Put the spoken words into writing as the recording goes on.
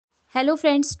Hello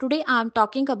friends, today I am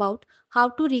talking about how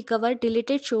to recover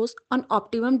deleted shows on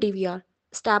Optimum DVR.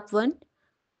 Step 1.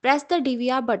 Press the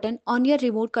DVR button on your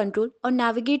remote control or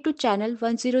navigate to channel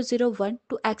 1001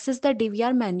 to access the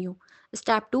DVR menu.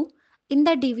 Step 2. In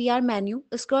the DVR menu,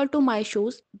 scroll to My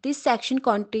Shows. This section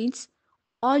contains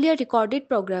all your recorded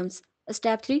programs.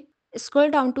 Step 3.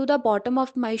 Scroll down to the bottom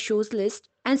of My Shows list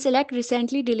and select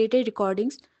Recently Deleted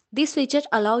Recordings. These features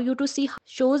allow you to see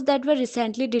shows that were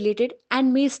recently deleted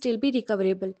and may still be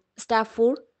recoverable. Step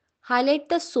 4. Highlight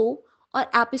the show or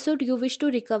episode you wish to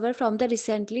recover from the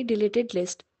recently deleted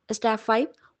list. Step 5.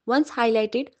 Once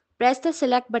highlighted, press the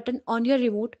select button on your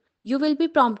remote. You will be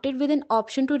prompted with an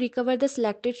option to recover the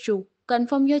selected show.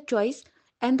 Confirm your choice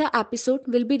and the episode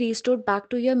will be restored back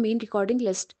to your main recording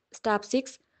list. Step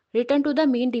 6. Return to the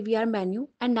main DVR menu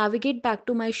and navigate back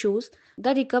to My Shows.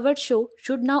 The recovered show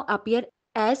should now appear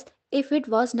as if it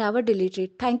was never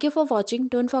deleted. Thank you for watching.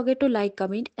 Don't forget to like,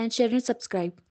 comment, and share and subscribe.